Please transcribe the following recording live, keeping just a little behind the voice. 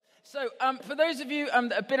So, for those of you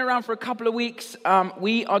that have been around for a couple of weeks,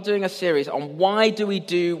 we are doing a series on why do we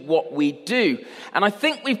do what we do. And I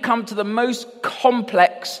think we've come to the most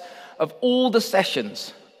complex of all the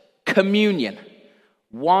sessions, communion.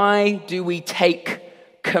 Why do we take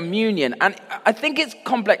communion? And I think it's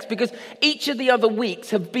complex because each of the other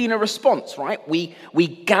weeks have been a response, right? We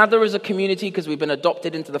gather as a community because we've been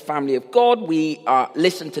adopted into the family of God. We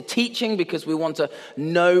listen to teaching because we want to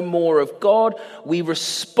know more of God. We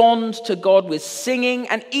respond to God with singing,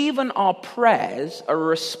 and even our prayers are a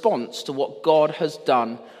response to what God has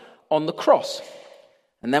done on the cross.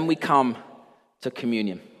 And then we come to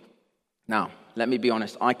communion. Now, let me be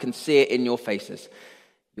honest, I can see it in your faces.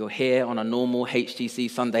 You're here on a normal HTC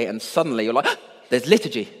Sunday, and suddenly you're like, ah, there's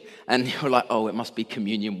liturgy. And you're like, oh, it must be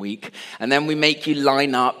communion week. And then we make you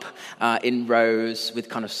line up in rows with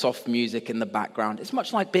kind of soft music in the background. It's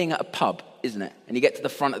much like being at a pub, isn't it? And you get to the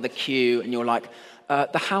front of the queue, and you're like,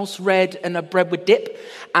 the house red and a bread with dip.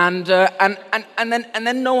 And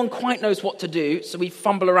then no one quite knows what to do. So we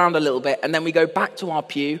fumble around a little bit, and then we go back to our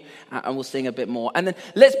pew, and we'll sing a bit more. And then,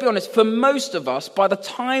 let's be honest, for most of us, by the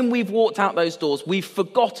time we've walked out those doors, we've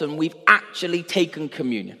forgotten we've actually taken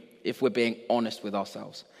communion, if we're being honest with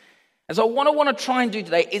ourselves. And so what I want to try and do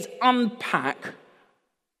today is unpack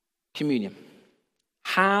communion.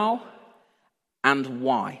 How and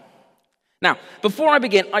why. Now, before I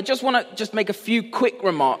begin, I just want to make a few quick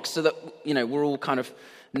remarks so that, we're all kind of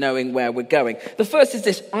knowing where we're going. The first is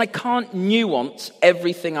this: I can't nuance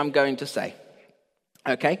everything I'm going to say.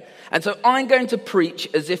 Okay? And so I'm going to preach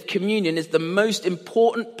as if communion is the most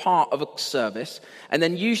important part of a service, and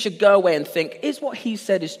then you should go away and think, is what he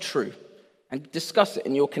said is true? And discuss it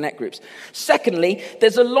in your connect groups. Secondly,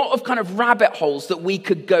 there's a lot of kind of rabbit holes that we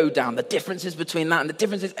could go down. The differences between that and the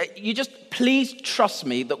differences. You just please trust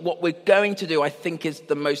me that what we're going to do, I think, is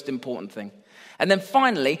the most important thing. And then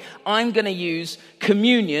finally, I'm going to use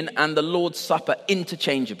communion and the Lord's Supper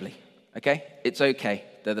interchangeably. Okay? It's okay.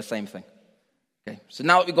 They're the same thing. Okay? So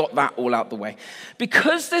now that we've got that all out the way,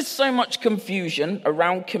 because there's so much confusion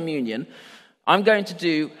around communion, I'm going to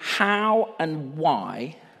do how and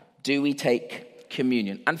why do we take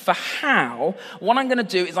communion. And for how, what I'm going to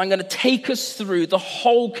do is I'm going to take us through the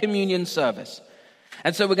whole communion service.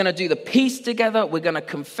 And so we're going to do the peace together, we're going to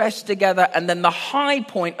confess together, and then the high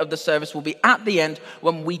point of the service will be at the end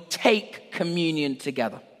when we take communion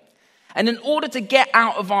together. And in order to get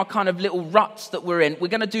out of our kind of little ruts that we're in, we're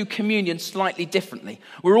going to do communion slightly differently.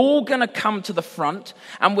 We're all going to come to the front,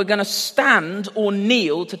 and we're going to stand or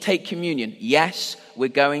kneel to take communion. Yes, we're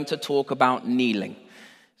going to talk about kneeling.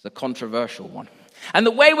 It's a controversial one. And the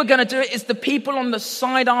way we're going to do it is the people on the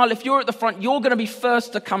side aisle, if you're at the front, you're going to be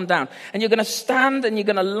first to come down. And you're going to stand and you're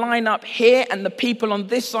going to line up here. And the people on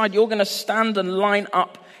this side, you're going to stand and line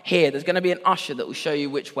up here. There's going to be an usher that will show you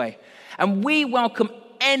which way. And we welcome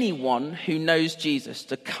anyone who knows Jesus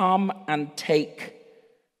to come and take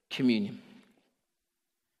communion.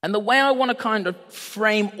 And the way I want to kind of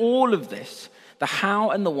frame all of this, the how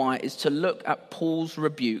and the why, is to look at Paul's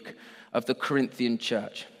rebuke of the Corinthian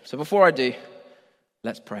church. So before I do,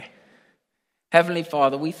 let's pray. Heavenly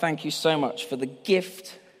Father, we thank you so much for the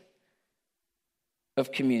gift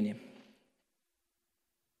of communion.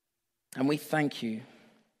 And we thank you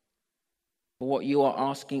for what you are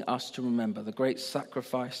asking us to remember, the great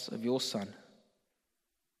sacrifice of your Son.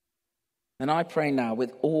 And I pray now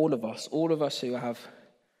with all of us who have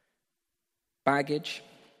baggage,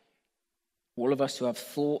 all of us who have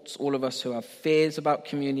thoughts, all of us who have fears about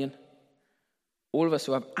communion, all of us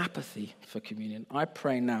who have apathy for communion, I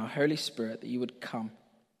pray now, Holy Spirit, that you would come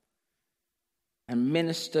and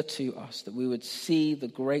minister to us, that we would see the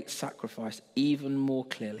great sacrifice even more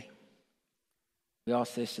clearly. We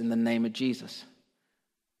ask this in the name of Jesus.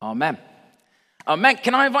 Amen. Amen.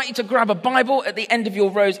 Can I invite you to grab a Bible at the end of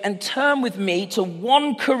your rows and turn with me to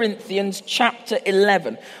 1 Corinthians chapter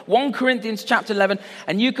 11. 1 Corinthians chapter 11,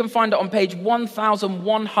 and you can find it on page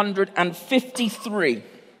 1153.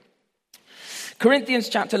 Corinthians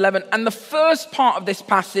chapter 11, and the first part of this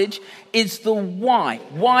passage is the why.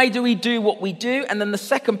 Why do we do what we do? And then the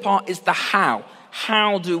second part is the how.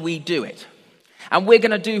 How do we do it? And we're going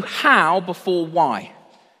to do how before why.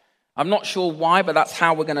 I'm not sure why, but that's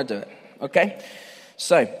how we're going to do it. Okay?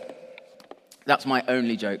 So, that's my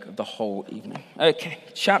only joke of the whole evening. Okay,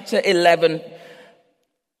 chapter 11,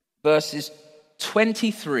 verses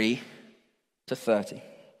 23 to 30.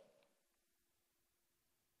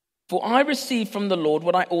 For I received from the Lord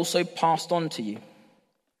what I also passed on to you.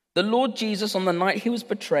 The Lord Jesus, on the night he was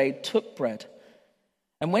betrayed, took bread.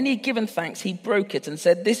 And when he had given thanks, he broke it and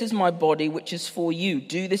said, "This is my body, which is for you.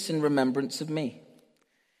 Do this in remembrance of me."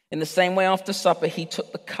 In the same way, after supper, he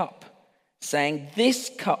took the cup, saying,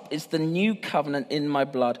 "This cup is the new covenant in my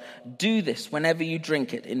blood. Do this whenever you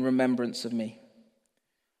drink it in remembrance of me.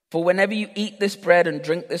 For whenever you eat this bread and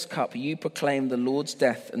drink this cup, you proclaim the Lord's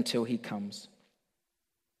death until he comes.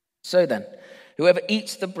 So then, whoever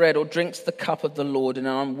eats the bread or drinks the cup of the Lord in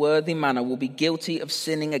an unworthy manner will be guilty of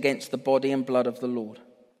sinning against the body and blood of the Lord.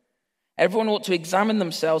 Everyone ought to examine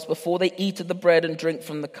themselves before they eat of the bread and drink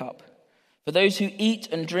from the cup. For those who eat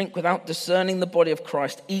and drink without discerning the body of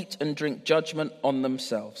Christ eat and drink judgment on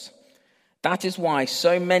themselves. That is why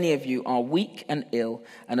so many of you are weak and ill,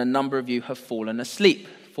 and a number of you have fallen asleep."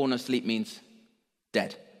 Fallen asleep means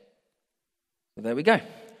dead. So there we go.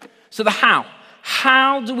 So the how.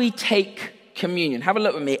 How do we take communion? Have a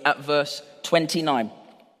look with me at verse 29.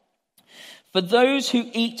 "For those who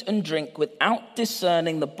eat and drink without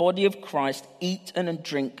discerning the body of Christ eat and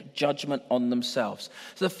drink judgment on themselves."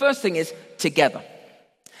 So the first thing is together.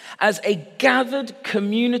 As a gathered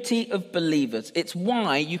community of believers, it's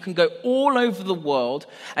why you can go all over the world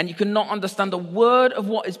and you cannot understand a word of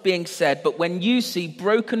what is being said, but when you see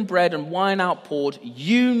broken bread and wine outpoured,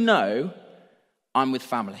 you know I'm with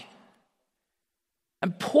family.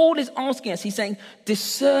 And Paul is asking us, he's saying,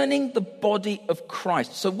 discerning the body of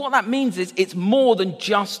Christ. So what that means is it's more than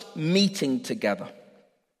just meeting together.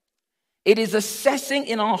 It is assessing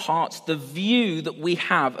in our hearts the view that we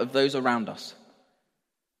have of those around us.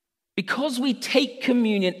 Because we take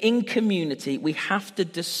communion in community, we have to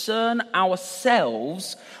discern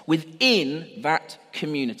ourselves within that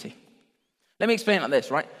community. Let me explain it like this,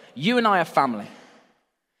 right? You and I are family.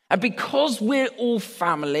 And because we're all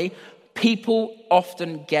family, people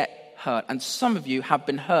often get hurt. And some of you have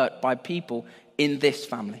been hurt by people in this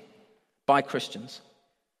family, by Christians.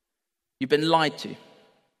 You've been lied to.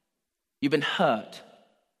 You've been hurt.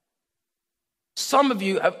 Some of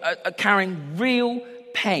you are carrying real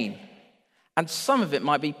pain. And some of it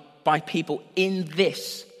might be by people in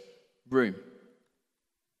this room.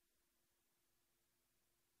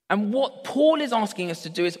 And what Paul is asking us to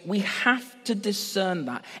do is we have to discern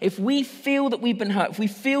that. If we feel that we've been hurt, if we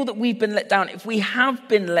feel that we've been let down, if we have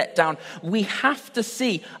been let down, we have to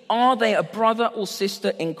see, are they a brother or sister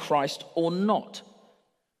in Christ or not?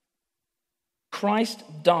 Christ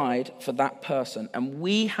died for that person, and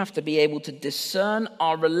we have to be able to discern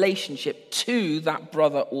our relationship to that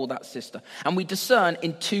brother or that sister. And we discern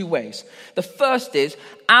in two ways. The first is,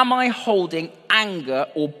 am I holding anger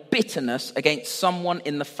or bitterness against someone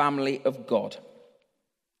in the family of God?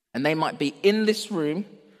 And they might be in this room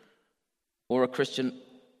or a Christian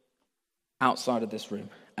outside of this room.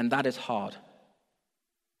 And that is hard.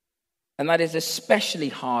 And that is especially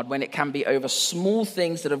hard when it can be over small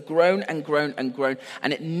things that have grown and grown and grown,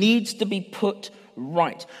 and it needs to be put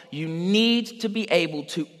right. You need to be able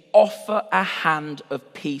to offer a hand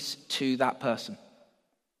of peace to that person.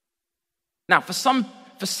 Now, for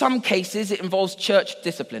some cases, it involves church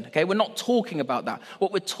discipline, okay? We're not talking about that.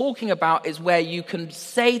 What we're talking about is where you can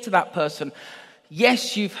say to that person,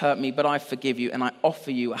 yes, you've hurt me, but I forgive you, and I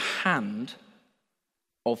offer you a hand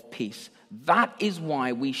of peace. That is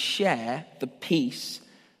why we share the peace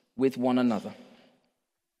with one another.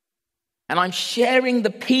 And I'm sharing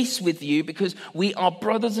the peace with you because we are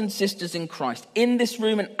brothers and sisters in Christ, in this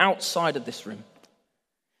room and outside of this room.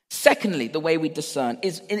 Secondly, the way we discern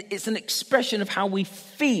is it's an expression of how we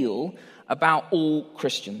feel about all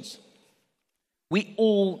Christians. We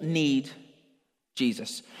all need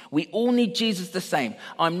Jesus. We all need Jesus the same.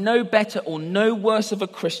 I'm no better or no worse of a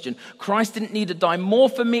Christian. Christ didn't need to die more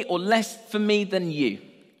for me or less for me than you.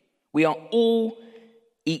 We are all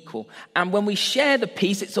equal. And when we share the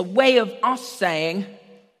peace, it's a way of us saying,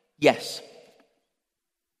 yes,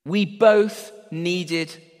 we both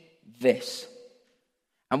needed this.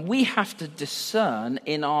 And we have to discern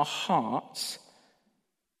in our hearts,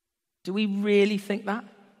 do we really think that?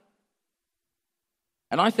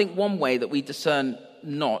 And I think one way that we discern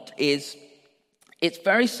not is, it's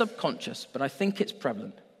very subconscious, but I think it's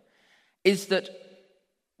prevalent, is that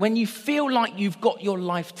when you feel like you've got your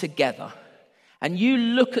life together and you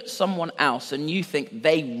look at someone else and you think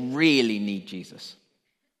they really need Jesus.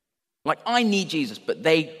 Like, I need Jesus, but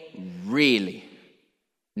they really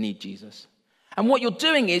need Jesus. And what you're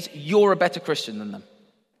doing is you're a better Christian than them.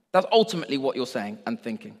 That's ultimately what you're saying and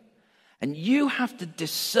thinking. And you have to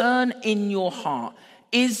discern in your heart,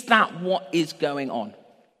 is that what is going on?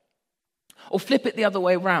 Or flip it the other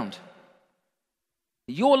way around.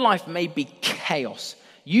 Your life may be chaos.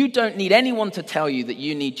 You don't need anyone to tell you that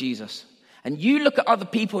you need Jesus. And you look at other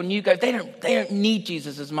people and you go, they don't need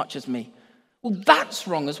Jesus as much as me. Well, that's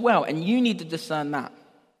wrong as well, and you need to discern that.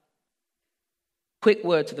 Quick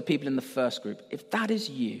word to the people in the first group. If that is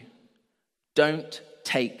you, don't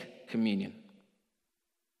take communion.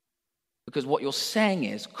 Because what you're saying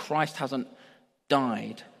is Christ hasn't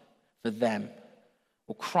died for them.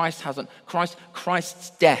 Or Christ's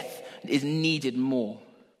death is needed more.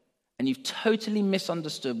 And you've totally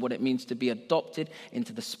misunderstood what it means to be adopted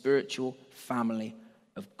into the spiritual family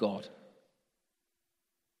of God.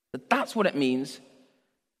 But that's what it means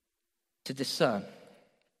to discern.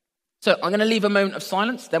 So I'm going to leave a moment of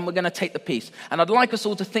silence, then we're going to take the piece. And I'd like us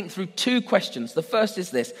all to think through two questions. The first is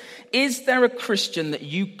this: is there a Christian that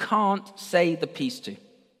you can't say the piece to?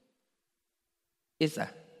 Is there?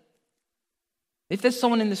 If there's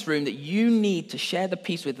someone in this room that you need to share the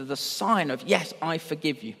piece with as a sign of, yes, I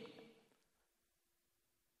forgive you,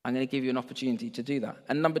 I'm going to give you an opportunity to do that.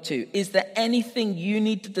 And number two, is there anything you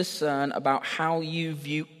need to discern about how you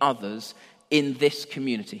view others in this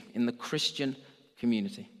community, in the Christian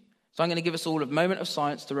community? So I'm going to give us all a moment of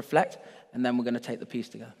silence to reflect, and then we're going to take the piece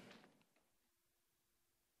together.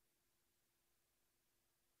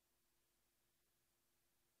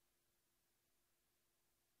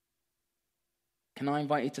 Can I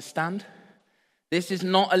invite you to stand? This is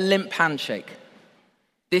not a limp handshake.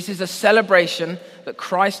 This is a celebration that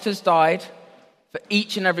Christ has died for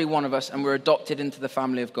each and every one of us, and we're adopted into the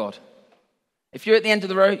family of God. If you're at the end of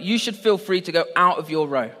the row, you should feel free to go out of your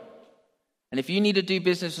row. And if you need to do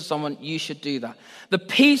business with someone, you should do that. The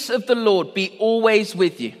peace of the Lord be always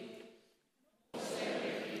with you.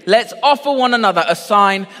 Let's offer one another a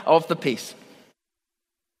sign of the peace.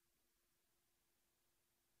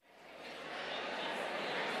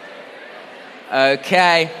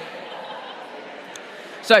 Okay.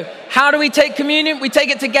 So, how do we take communion? We take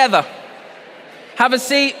it together. Have a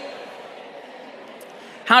seat.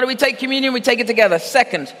 How do we take communion? We take it together.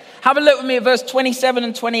 Second, have a look with me at verse 27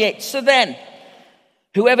 and 28. So then,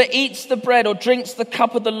 whoever eats the bread or drinks the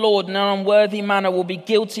cup of the Lord in an unworthy manner will be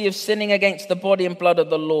guilty of sinning against the body and blood of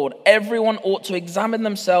the Lord. Everyone ought to examine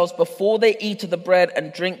themselves before they eat of the bread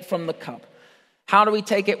and drink from the cup. How do we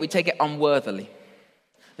take it? We take it unworthily.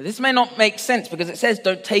 Now, this may not make sense because it says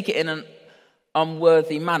don't take it in an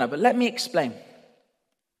unworthy manner, but let me explain.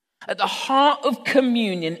 At the heart of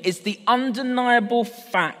communion is the undeniable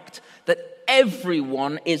fact that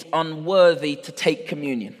everyone is unworthy to take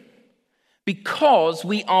communion because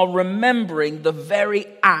we are remembering the very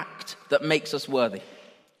act that makes us worthy.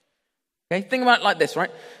 Okay, think about it like this,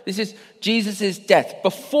 right? This is Jesus' death.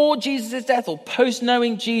 Before Jesus' death or post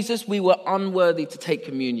knowing Jesus, we were unworthy to take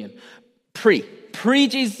communion.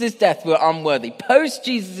 Pre-Jesus' death, we were unworthy.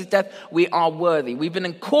 Post-Jesus' death, we are worthy. We've been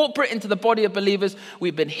incorporated into the body of believers.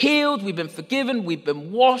 We've been healed. We've been forgiven. We've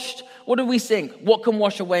been washed. What do we sing? What can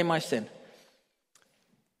wash away my sin?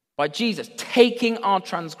 By Jesus taking our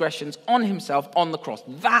transgressions on himself on the cross.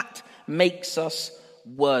 That makes us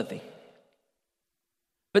worthy.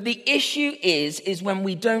 But the issue is when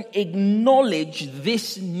we don't acknowledge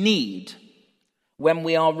this need when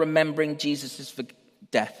we are remembering Jesus'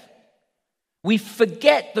 death. We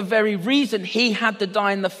forget the very reason he had to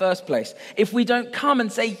die in the first place. If we don't come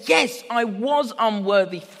and say, yes, I was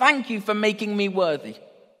unworthy. Thank you for making me worthy.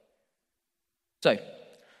 So,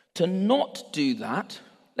 to not do that,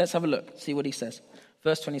 let's have a look. See what he says.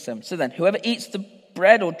 Verse 27. So then, whoever eats the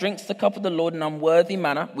bread or drinks the cup of the Lord in an unworthy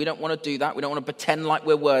manner, we don't want to do that. We don't want to pretend like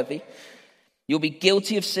we're worthy. You'll be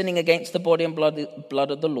guilty of sinning against the body and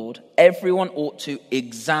blood of the Lord. Everyone ought to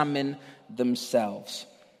examine themselves.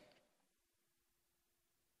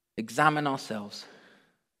 Examine ourselves.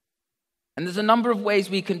 And there's a number of ways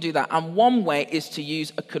we can do that. And one way is to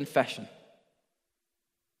use a confession.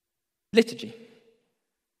 Liturgy.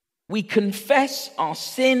 We confess our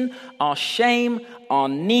sin, our shame, our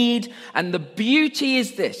need. And the beauty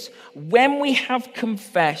is this. When we have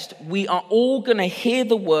confessed, we are all going to hear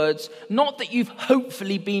the words, not that you've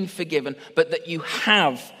hopefully been forgiven, but that you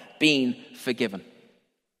have been forgiven.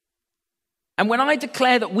 And when I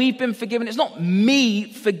declare that we've been forgiven, it's not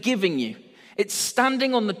me forgiving you. It's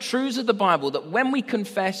standing on the truths of the Bible that when we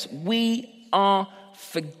confess, we are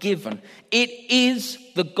forgiven. It is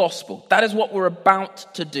the gospel. That is what we're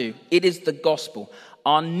about to do. It is the gospel.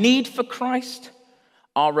 Our need for Christ,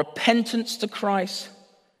 our repentance to Christ,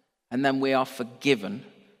 and then we are forgiven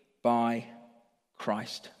by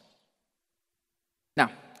Christ.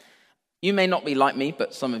 Now, you may not be like me,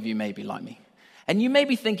 but some of you may be like me. And you may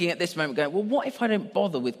be thinking at this moment, going, well, what if I don't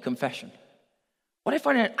bother with confession? What if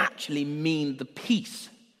I don't actually mean the peace?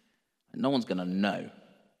 And no one's going to know.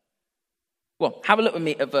 Well, have a look with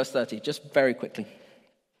me at verse 30, just very quickly.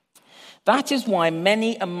 That is why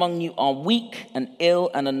many among you are weak and ill,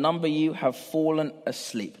 and a number of you have fallen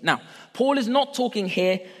asleep. Now, Paul is not talking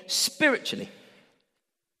here spiritually.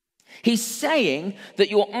 He's saying that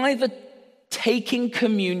you're either taking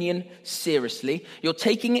communion seriously, you're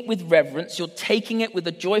taking it with reverence, you're taking it with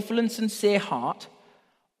a joyful and sincere heart,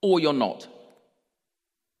 or you're not.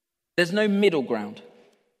 There's no middle ground.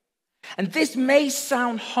 And this may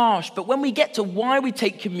sound harsh, but when we get to why we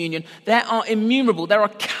take communion, there are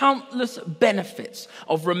countless benefits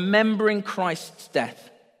of remembering Christ's death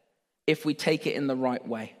if we take it in the right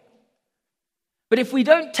way. But if we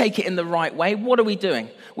don't take it in the right way, what are we doing?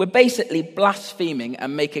 We're basically blaspheming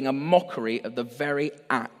and making a mockery of the very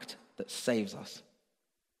act that saves us.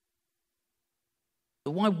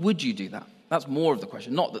 So why would you do that? That's more of the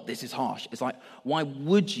question. Not that this is harsh. It's like, why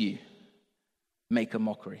would you make a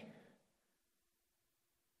mockery?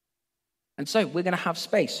 And so we're going to have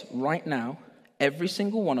space right now, every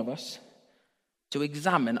single one of us, to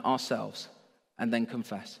examine ourselves and then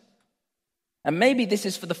confess. And maybe this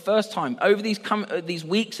is for the first time. Over these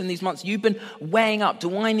weeks and these months, you've been weighing up,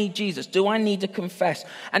 do I need Jesus? Do I need to confess?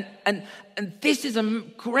 And this is a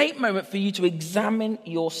great moment for you to examine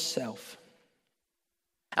yourself.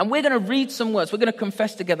 And we're going to read some words. We're going to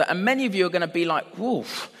confess together. And many of you are going to be like, whoa,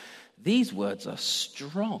 these words are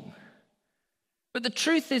strong. But the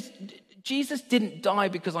truth is, Jesus didn't die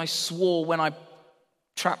because I swore when I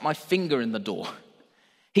trapped my finger in the door.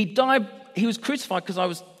 He was crucified because I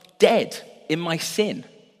was dead in my sin.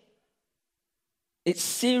 It's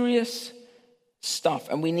serious stuff,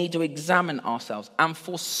 and we need to examine ourselves. And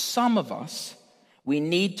for some of us, we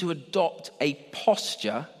need to adopt a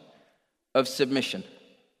posture of submission.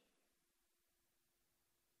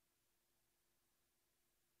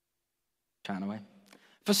 Chatting away.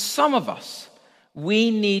 For some of us,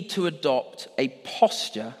 we need to adopt a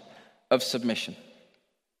posture of submission.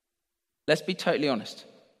 Let's be totally honest.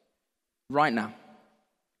 Right now,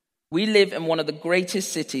 we live in one of the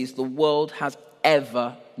greatest cities the world has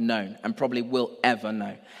ever known and probably will ever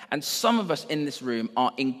know. And some of us in this room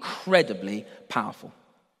are incredibly powerful.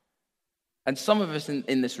 And some of us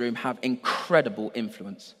in this room have incredible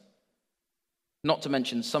influence. Not to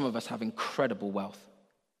mention, some of us have incredible wealth.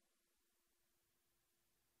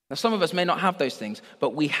 Now, some of us may not have those things,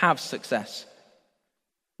 but we have success.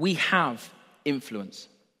 We have influence.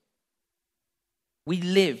 We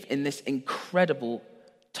live in this incredible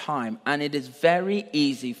time, and it is very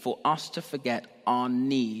easy for us to forget our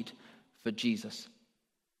need for Jesus.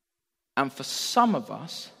 And for some of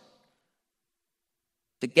us,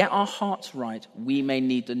 to get our hearts right, we may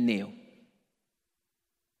need to kneel.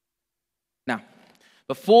 Now,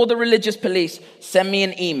 before the religious police send me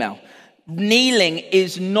an email, kneeling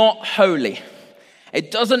is not holy.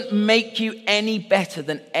 It doesn't make you any better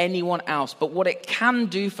than anyone else. But what it can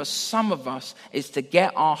do for some of us is to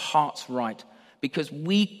get our hearts right, because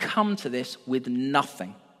we come to this with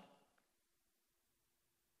nothing.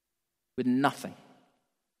 With nothing.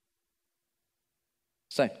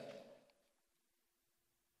 So,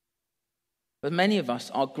 for many of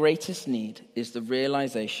us, our greatest need is the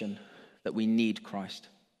realization that we need Christ.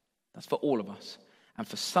 That's for all of us. And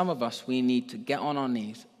for some of us, we need to get on our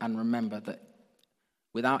knees and remember that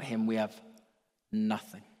without him, we have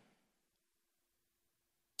nothing.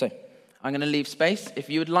 So, I'm going to leave space. If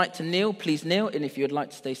you would like to kneel, please kneel. And if you would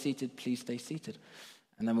like to stay seated, please stay seated.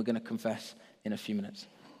 And then we're going to confess in a few minutes.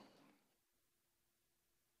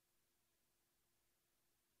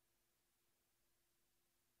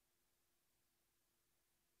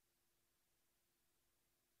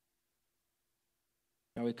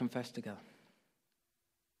 Shall we confess together?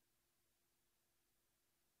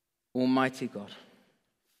 Almighty God,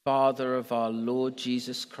 Father of our Lord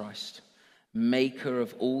Jesus Christ, maker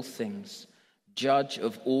of all things, judge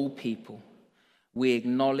of all people, we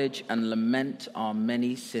acknowledge and lament our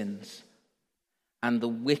many sins and the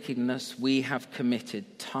wickedness we have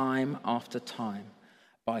committed time after time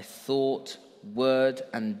by thought, word,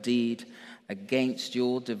 and deed against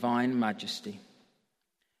your divine majesty.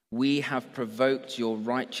 We have provoked your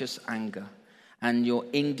righteous anger and your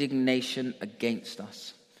indignation against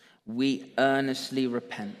us. We earnestly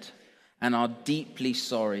repent and are deeply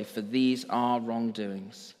sorry for these our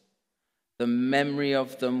wrongdoings. The memory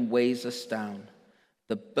of them weighs us down.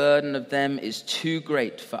 The burden of them is too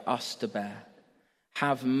great for us to bear.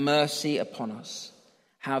 Have mercy upon us.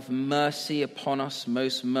 Have mercy upon us,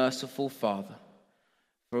 most merciful Father.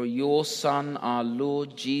 For your Son, our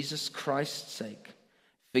Lord Jesus Christ's sake,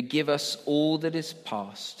 forgive us all that is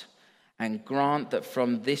past, and grant that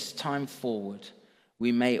from this time forward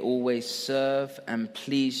we may always serve and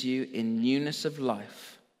please you in newness of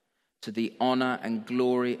life, to the honor and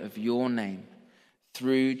glory of your name,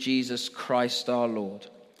 through Jesus Christ our Lord.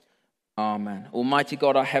 Amen. Almighty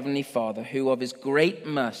God, our Heavenly Father, who of his great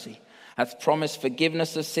mercy hath promised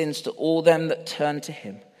forgiveness of sins to all them that turn to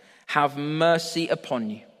him, have mercy upon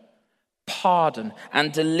you, pardon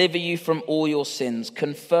and deliver you from all your sins,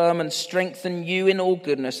 confirm and strengthen you in all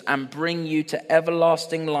goodness, and bring you to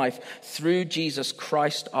everlasting life through Jesus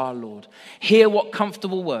Christ our Lord. Hear what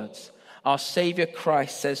comfortable words our Savior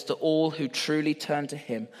Christ says to all who truly turn to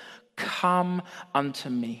him. Come unto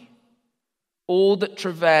me, all that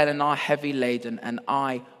travail and are heavy laden, and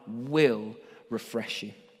I will refresh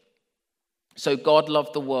you. So God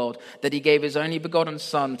loved the world, that he gave his only begotten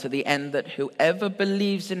Son, to the end that whoever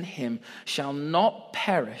believes in him shall not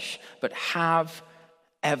perish, but have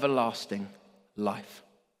everlasting life.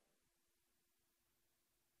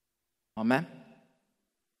 Amen?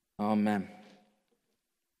 Amen.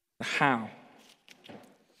 How?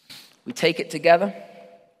 We take it together,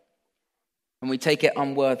 and we take it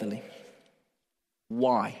unworthily.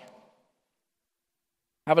 Why?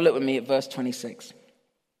 Have a look with me at verse 26.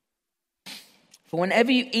 For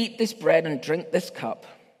whenever you eat this bread and drink this cup,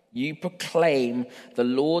 you proclaim the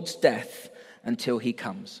Lord's death until he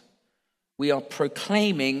comes. We are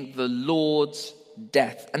proclaiming the Lord's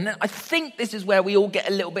death. And then I think this is where we all get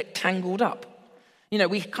a little bit tangled up. You know,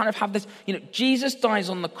 we kind of have this, Jesus dies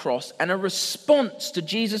on the cross, and a response to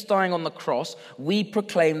Jesus dying on the cross, we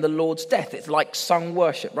proclaim the Lord's death. It's like sung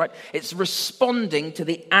worship, right? It's responding to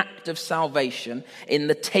the act of salvation in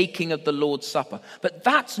the taking of the Lord's Supper. But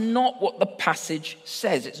that's not what the passage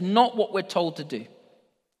says. It's not what we're told to do.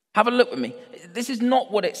 Have a look with me. This is not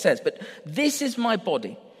what it says, but this is my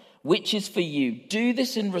body, which is for you. Do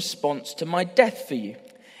this in response to my death for you.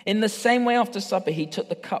 In the same way, after supper, he took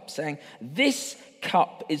the cup, saying, this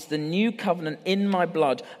cup is the new covenant in my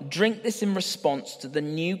blood. Drink this in response to the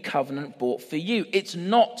new covenant bought for you. It's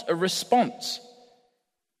not a response.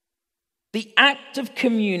 The act of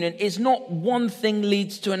communion is not one thing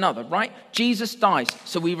leads to another, right? Jesus dies,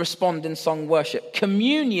 so we respond in song worship.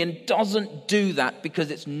 Communion doesn't do that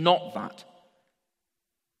because it's not that.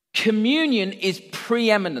 Communion is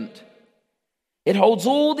preeminent. It holds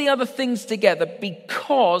all the other things together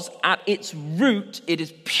because at its root, it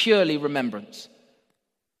is purely remembrance.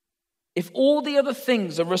 If all the other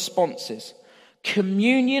things are responses,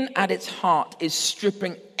 communion at its heart is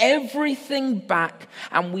stripping everything back,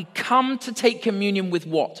 and we come to take communion with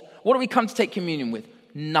what? What do we come to take communion with?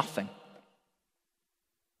 Nothing.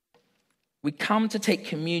 We come to take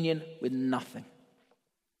communion with nothing.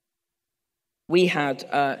 We had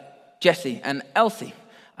Jesse and Elsie.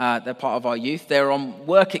 They're part of our youth. They're on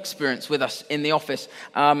work experience with us in the office.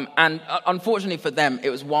 And unfortunately for them, it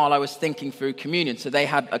was while I was thinking through communion. So they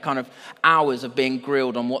had a kind of hours of being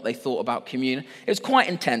grilled on what they thought about communion. It was quite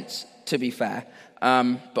intense, to be fair.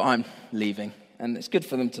 But I'm leaving, and it's good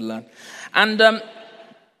for them to learn. And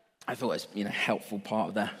I thought it was, helpful part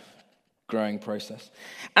of their growing process.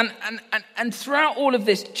 And throughout all of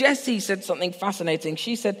this, Jessie said something fascinating.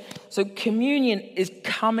 She said, so communion is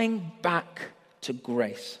coming back to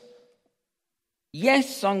grace.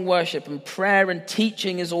 Yes, sung worship and prayer and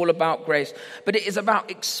teaching is all about grace, but it is about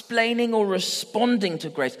explaining or responding to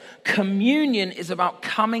grace. Communion is about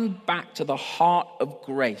coming back to the heart of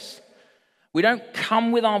grace. We don't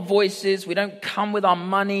come with our voices, we don't come with our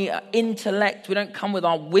money, our intellect, we don't come with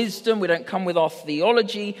our wisdom, we don't come with our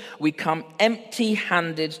theology. We come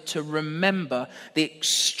empty-handed to remember the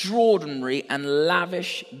extraordinary and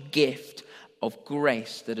lavish gift of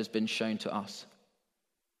grace that has been shown to us.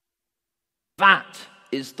 That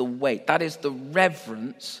is the weight, that is the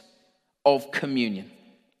reverence of communion.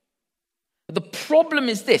 The problem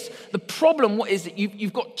is this. The problem is that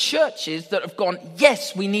you've got churches that have gone,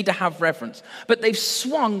 yes, we need to have reverence, but they've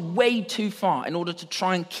swung way too far in order to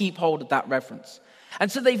try and keep hold of that reverence.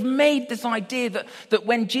 And so they've made this idea that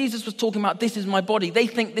when Jesus was talking about this is my body, they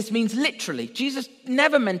think this means literally. Jesus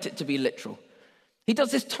never meant it to be literal. He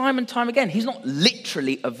does this time and time again. He's not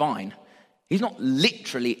literally a vine. He's not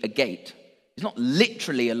literally a gate. He's not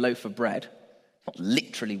literally a loaf of bread. It's not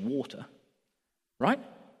literally water, right?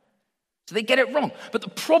 So they get it wrong. But the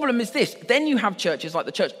problem is this. Then you have churches like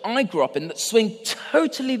the church I grew up in that swing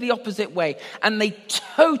totally the opposite way, and they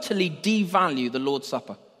totally devalue the Lord's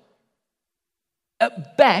Supper.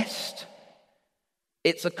 At best,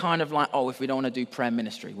 it's a kind of like, if we don't want to do prayer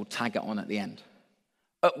ministry, we'll tag it on at the end.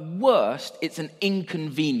 At worst, it's an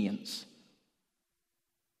inconvenience.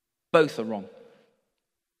 Both are wrong.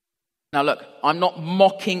 Now look, I'm not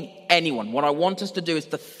mocking anyone. What I want us to do is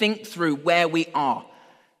to think through where we are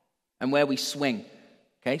and where we swing.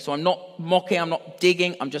 Okay, so I'm not mocking, I'm not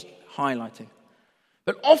digging, I'm just highlighting.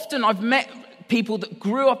 But often I've met people that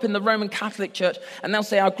grew up in the Roman Catholic Church, and they'll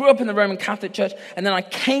say, I grew up in the Roman Catholic Church, and then I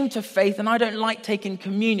came to faith, and I don't like taking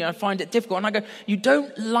communion. I find it difficult. And I go, you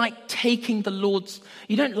don't like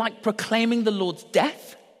you don't like proclaiming the Lord's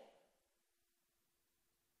death?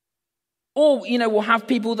 Or, we'll have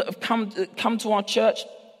people that have come to our church,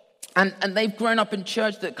 and they've grown up in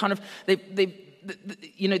church that kind of,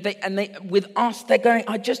 with us, they're going,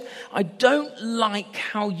 I don't like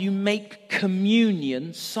how you make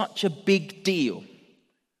communion such a big deal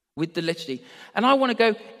with the liturgy. And I want to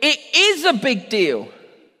go, it is a big deal.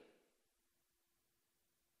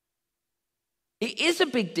 It is a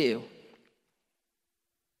big deal.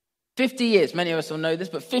 50 years, many of us will know this,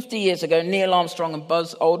 but 50 years ago, Neil Armstrong and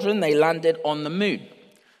Buzz Aldrin, they landed on the moon.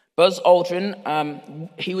 Buzz Aldrin,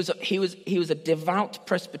 he was a devout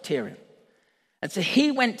Presbyterian. And so he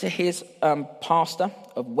went to his pastor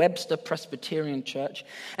of Webster Presbyterian Church,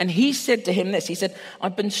 and he said to him this. He said,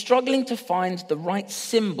 I've been struggling to find the right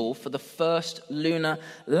symbol for the first lunar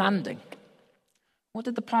landing. What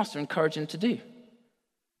did the pastor encourage him to do?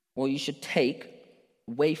 Well, you should take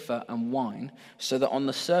wafer and wine so that on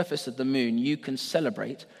the surface of the moon you can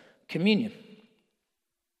celebrate communion.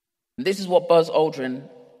 And this is what Buzz Aldrin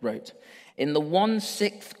wrote. In the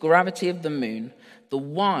 1/6 gravity of the moon, the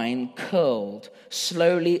wine curled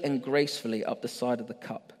slowly and gracefully up the side of the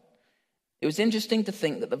cup. It was interesting to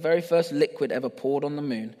think that the very first liquid ever poured on the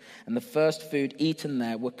moon and the first food eaten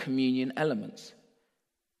there were communion elements.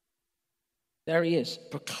 There he is,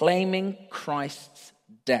 proclaiming Christ's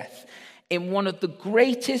death. In one of the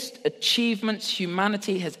greatest achievements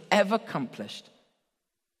humanity has ever accomplished,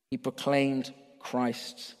 he proclaimed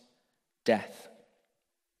Christ's death.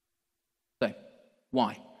 So,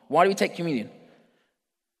 why? Why do we take communion?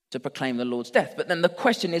 To proclaim the Lord's death. But then the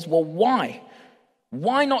question is, well, why?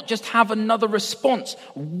 Why not just have another response?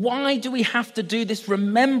 Why do we have to do this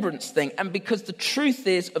remembrance thing? And because the truth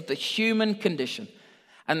is of the human condition.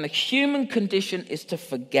 And the human condition is to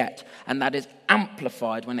forget. And that is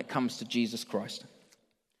amplified when it comes to Jesus Christ.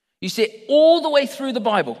 You see it all the way through the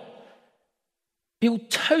Bible. People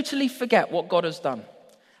totally forget what God has done.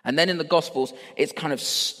 And then in the Gospels, it kind of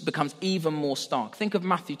becomes even more stark. Think of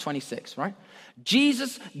Matthew 26, right?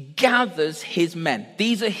 Jesus gathers his men.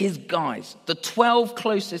 These are his guys, the 12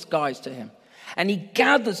 closest guys to him. And he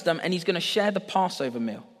gathers them and he's going to share the Passover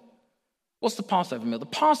meal. What's the Passover meal? The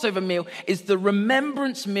Passover meal is the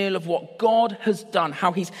remembrance meal of what God has done,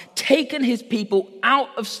 how he's taken his people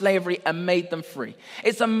out of slavery and made them free.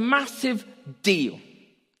 It's a massive deal.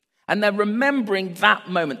 And they're remembering that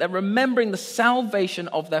moment. They're remembering the salvation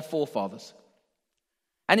of their forefathers.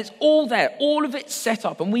 And it's all there, all of it set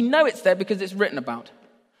up. And we know it's there because it's written about.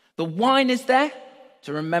 The wine is there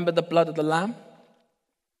to remember the blood of the Lamb.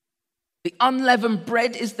 The unleavened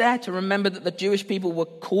bread is there to remember that the Jewish people were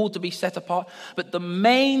called to be set apart. But the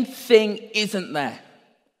main thing isn't there.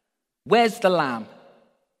 Where's the lamb?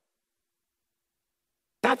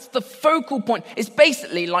 That's the focal point. It's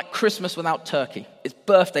basically like Christmas without turkey. It's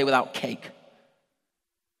birthday without cake.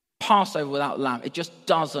 Passover without lamb. It just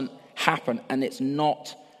doesn't happen, and it's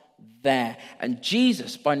not there. And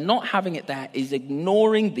Jesus, by not having it there, is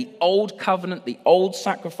ignoring the old covenant, the old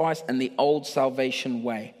sacrifice, and the old salvation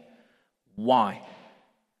way. Why?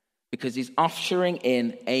 Because he's ushering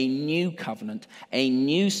in a new covenant, a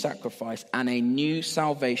new sacrifice, and a new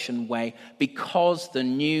salvation way, because the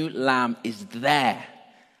new lamb is there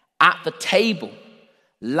at the table.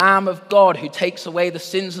 Lamb of God who takes away the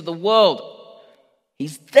sins of the world.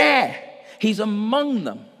 He's there. He's among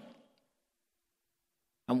them.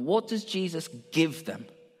 And what does Jesus give them?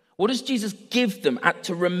 What does Jesus give them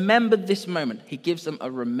to remember this moment? He gives them a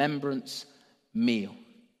remembrance meal.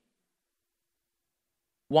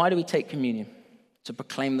 Why do we take communion? To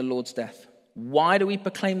proclaim the Lord's death. Why do we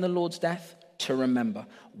proclaim the Lord's death? To remember.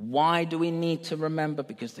 Why do we need to remember?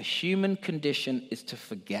 Because the human condition is to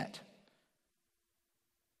forget.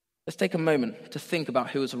 Let's take a moment to think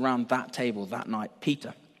about who was around that table that night.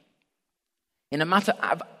 Peter. In a matter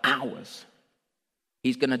of hours,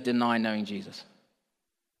 he's going to deny knowing Jesus.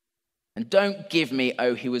 And don't give me,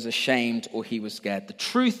 he was ashamed or he was scared. The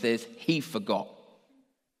truth is, he forgot.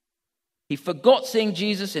 He forgot seeing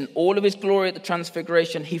Jesus in all of his glory at the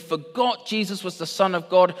transfiguration. He forgot Jesus was the Son of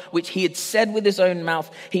God, which he had said with his own mouth.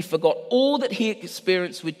 He forgot all that he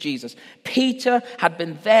experienced with Jesus. Peter had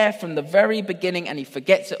been there from the very beginning, and he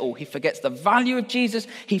forgets it all. He forgets the value of Jesus.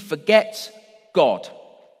 He forgets God.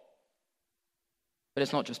 But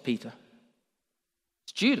it's not just Peter.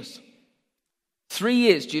 It's Judas. 3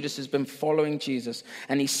 years Judas has been following Jesus,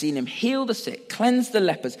 and he's seen him heal the sick, cleanse the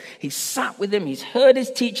lepers. He's sat with him. He's heard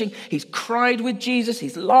his teaching. He's cried with Jesus.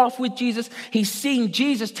 He's laughed with Jesus. He's seen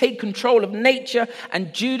Jesus take control of nature,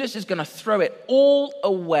 and Judas is going to throw it all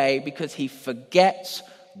away because he forgets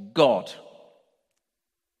God.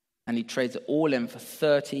 And he trades it all in for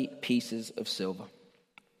 30 pieces of silver.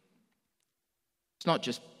 It's not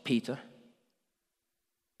just Peter.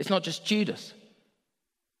 It's not just Judas.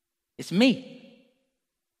 It's me.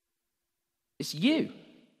 It's you.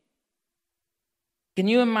 Can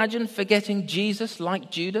you imagine forgetting Jesus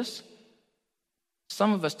like Judas?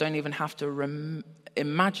 Some of us don't even have to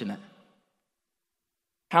imagine it.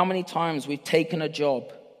 How many times we've taken a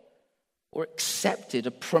job or accepted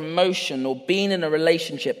a promotion or been in a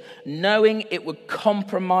relationship knowing it would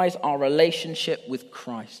compromise our relationship with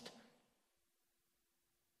Christ.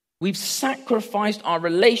 We've sacrificed our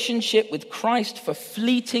relationship with Christ for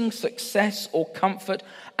fleeting success or comfort,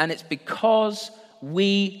 and it's because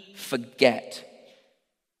we forget.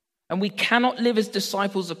 And we cannot live as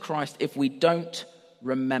disciples of Christ if we don't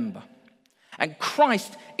remember. And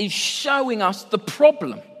Christ is showing us the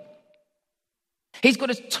problem. He's got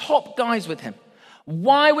his top guys with him.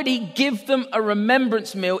 Why would he give them a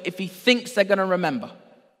remembrance meal if he thinks they're going to remember?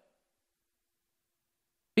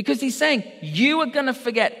 Because he's saying, you are going to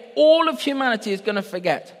forget. All of humanity is going to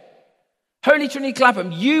forget. Holy Trinity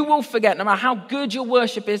Clapham, you will forget. No matter how good your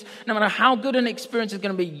worship is, no matter how good an experience is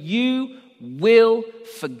going to be, you will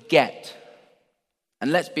forget.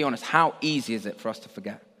 And let's be honest, how easy is it for us to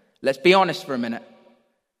forget? Let's be honest for a minute.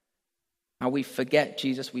 How we forget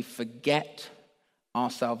Jesus, we forget our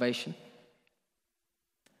salvation.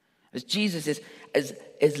 As Jesus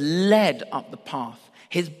is led up the path,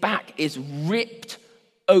 his back is ripped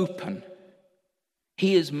open.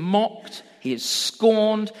 He is mocked, he is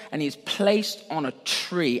scorned, and he is placed on a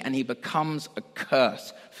tree, and he becomes a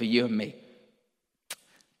curse for you and me.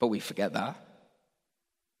 But we forget that.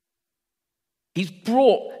 He's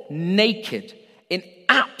brought naked in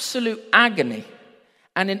absolute agony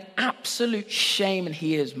and in absolute shame, and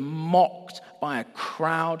he is mocked by a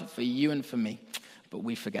crowd for you and for me. But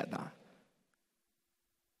we forget that.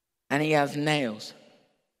 And he has nails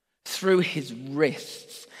through his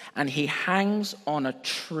wrists, and he hangs on a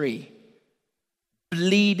tree,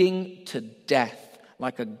 bleeding to death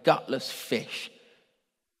like a gutless fish.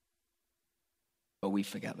 But we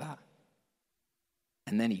forget that.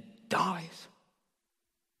 And then he dies.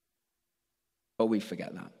 But we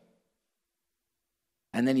forget that.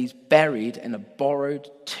 And then he's buried in a borrowed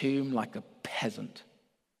tomb like a peasant.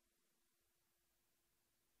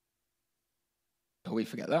 But we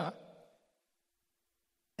forget that.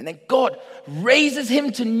 And then God raises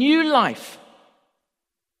him to new life.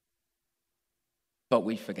 But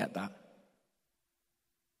we forget that.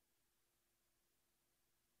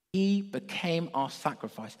 He became our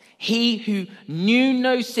sacrifice. He who knew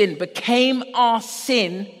no sin became our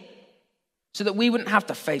sin so that we wouldn't have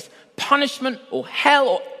to face punishment or hell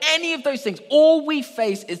or any of those things. All we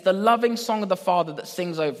face is the loving song of the Father that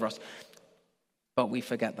sings over us. But we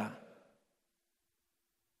forget that.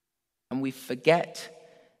 And we forget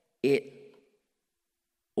it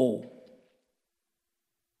all.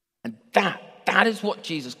 And that is what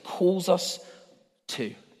Jesus calls us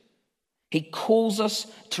to. He calls us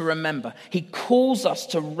to remember. He calls us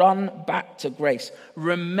to run back to grace.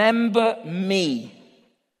 Remember me.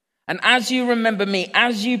 And as you remember me,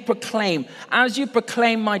 as you proclaim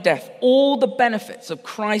my death, all the benefits of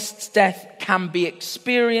Christ's death can be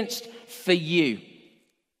experienced for you.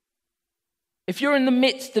 If you're in the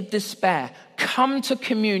midst of despair, come to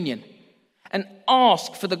communion and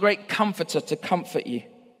ask for the great Comforter to comfort you.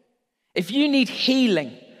 If you need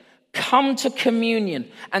healing, come to communion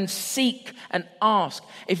and seek and ask.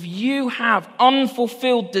 If you have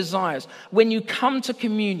unfulfilled desires, when you come to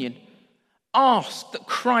communion, ask that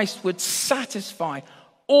Christ would satisfy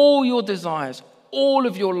all your desires, all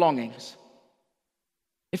of your longings.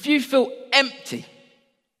 If you feel empty,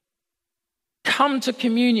 come to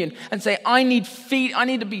communion and say, I need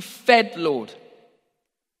to be fed, Lord.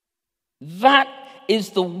 That is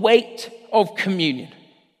the weight of communion.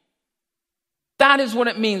 That is what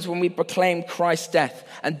it means when we proclaim Christ's death.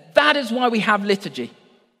 And that is why we have liturgy.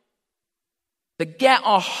 To get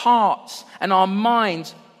our hearts and our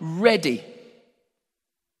minds ready.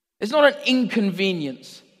 It's not an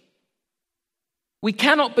inconvenience. We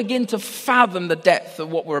cannot begin to fathom the depth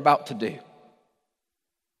of what we're about to do.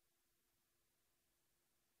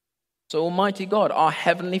 So Almighty God, our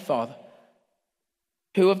Heavenly Father,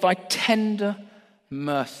 who of thy tender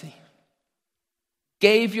mercy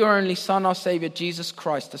gave your only Son, our Savior, Jesus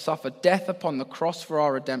Christ, to suffer death upon the cross for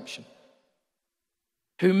our redemption,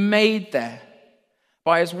 who made there,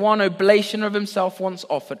 by his one oblation of himself once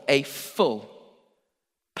offered, a full,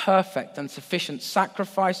 perfect and sufficient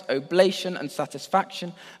sacrifice, oblation and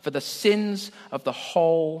satisfaction for the sins of the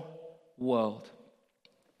whole world.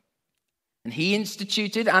 And he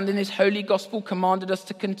instituted and in his holy gospel commanded us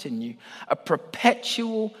to continue a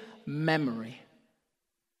perpetual memory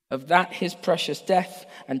of that his precious death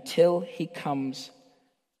until he comes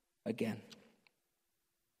again.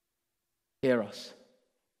 Hear us,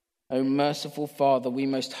 O merciful Father, we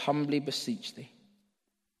most humbly beseech thee.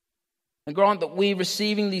 And grant that we,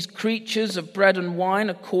 receiving these creatures of bread and wine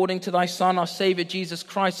according to thy Son, our Saviour Jesus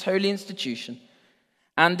Christ's holy institution,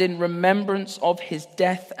 and in remembrance of his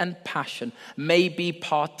death and passion, may be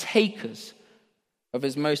partakers of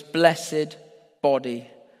his most blessed body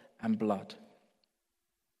and blood.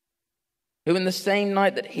 Who in the same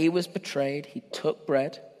night that he was betrayed, he took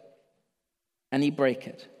bread and he brake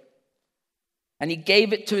it. And he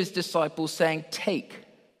gave it to his disciples, saying, "Take,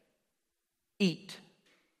 eat.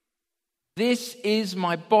 This is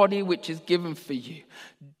my body which is given for you.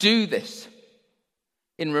 Do this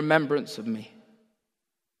in remembrance of me."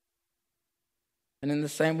 And in the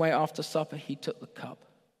same way, after supper, he took the cup.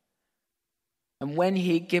 And when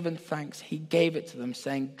he had given thanks, he gave it to them,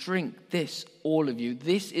 saying, "Drink this, all of you.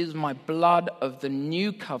 This is my blood of the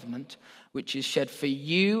new covenant, which is shed for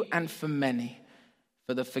you and for many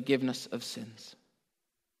for the forgiveness of sins.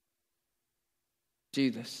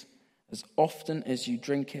 Do this as often as you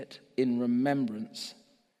drink it in remembrance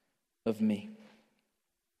of me."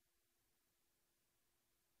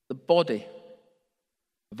 The body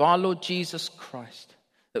of our Lord Jesus Christ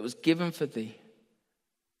that was given for thee,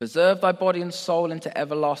 preserve thy body and soul into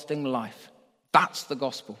everlasting life. That's the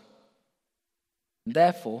gospel. And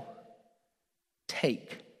therefore,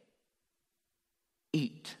 take,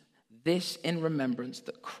 eat this in remembrance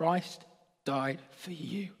that Christ died for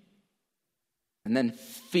you. And then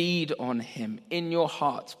feed on him in your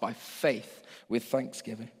hearts by faith with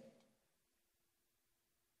thanksgiving.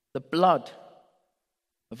 The blood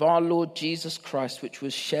of our Lord Jesus Christ, which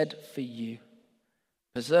was shed for you,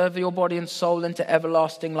 preserve your body and soul into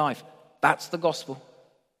everlasting life. That's the gospel.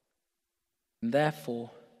 And therefore,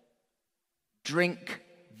 drink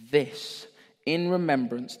this in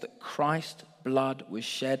remembrance that Christ's blood was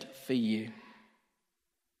shed for you.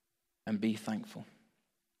 And be thankful.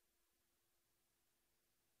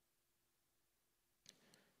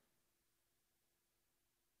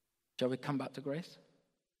 Shall we come back to grace?